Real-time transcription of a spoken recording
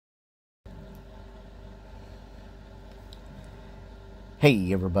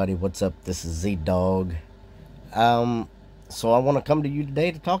Hey everybody, what's up? This is Z-Dog. So I want to come to you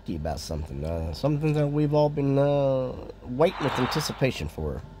today to talk to you about something that we've all been waiting with anticipation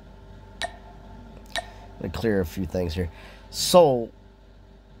for. Let me clear a few things here. So,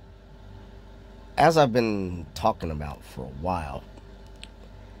 as I've been talking about for a while,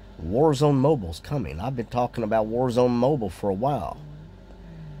 Warzone Mobile's coming. I've been talking about Warzone Mobile for a while,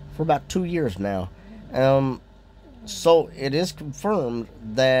 for about 2 years now. So it is confirmed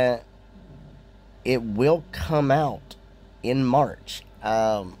that it will come out in March.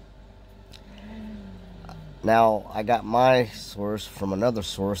 Now, I got my source from another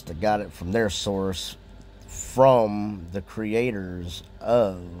source that got it from their source from the creators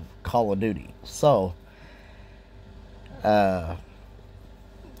of Call of Duty. So, it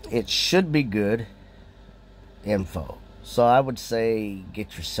should be good info. So I would say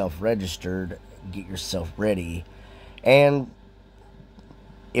get yourself registered, get yourself ready. And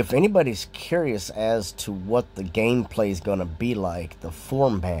if anybody's curious as to what the gameplay is going to be like, the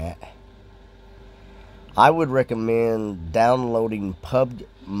format, I would recommend downloading PUBG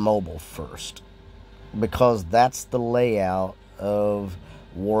Mobile first, because that's the layout of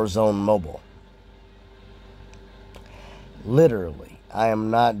Warzone Mobile. Literally, I am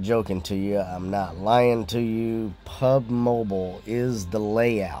not joking to you, I'm not lying to you. PUBG Mobile is the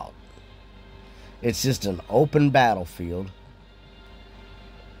layout. It's just an open battlefield,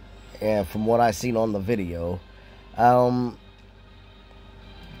 and from what I seen on the video. So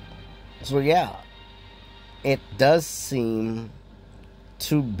yeah, it does seem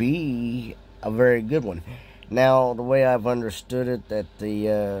to be a very good one. Now, the way I've understood it, that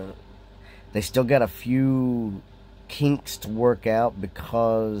they still got a few kinks to work out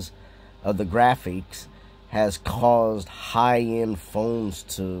because of the graphics has caused high-end phones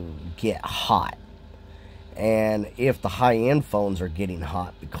to get hot. And if the high-end phones are getting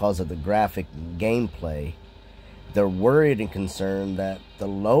hot because of the graphic and gameplay, they're worried and concerned that the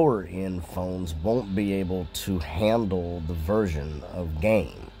lower-end phones won't be able to handle the version of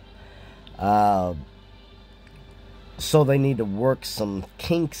game. So they need to work some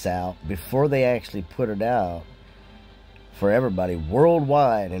kinks out before they actually put it out for everybody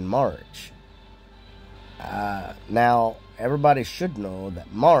worldwide in March. Now, everybody should know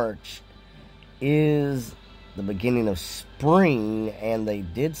that March is the beginning of spring, and they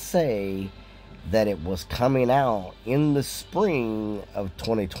did say that it was coming out in the spring of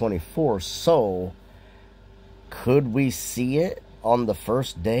 2024. So, could we see it on the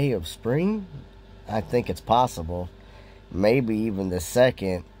first day of spring? I think it's possible. Maybe even the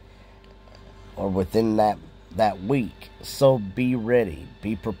second, or within that week. So be ready,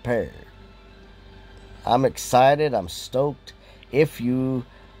 be prepared. I'm excited, I'm stoked. If you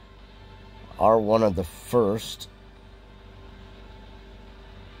are one of the first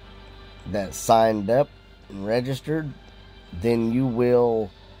that signed up and registered, then you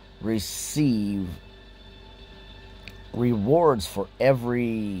will receive rewards for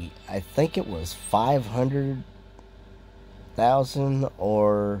every, I think it was 500,000,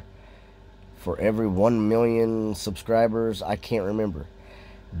 or for every 1 million subscribers. I can't remember,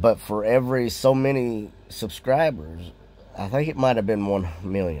 but for every so many subscribers, I think it might have been 1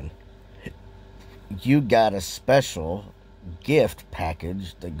 million, you got a special gift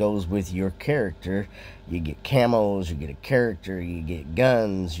package that goes with your character. You get camos, you get a character, you get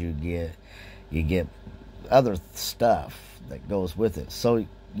guns, you get other stuff that goes with it. So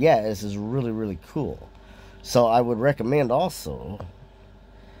yeah, this is really, really cool. So I would recommend also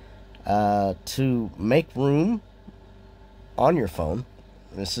to make room on your phone.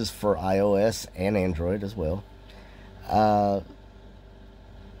 This is for iOS and Android as well.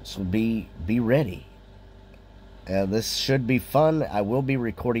 So be ready. This should be fun. I will be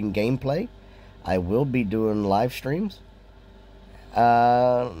recording gameplay. I will be doing live streams.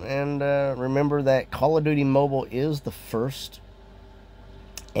 And remember that Call of Duty Mobile is the first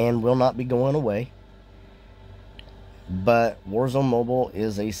and will not be going away. But Warzone Mobile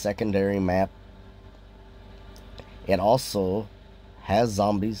is a secondary map. It also has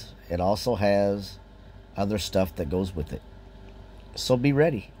zombies. It also has other stuff that goes with it. So be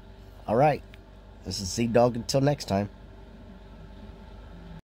ready. Alright, this is Z-Dog. Until next time.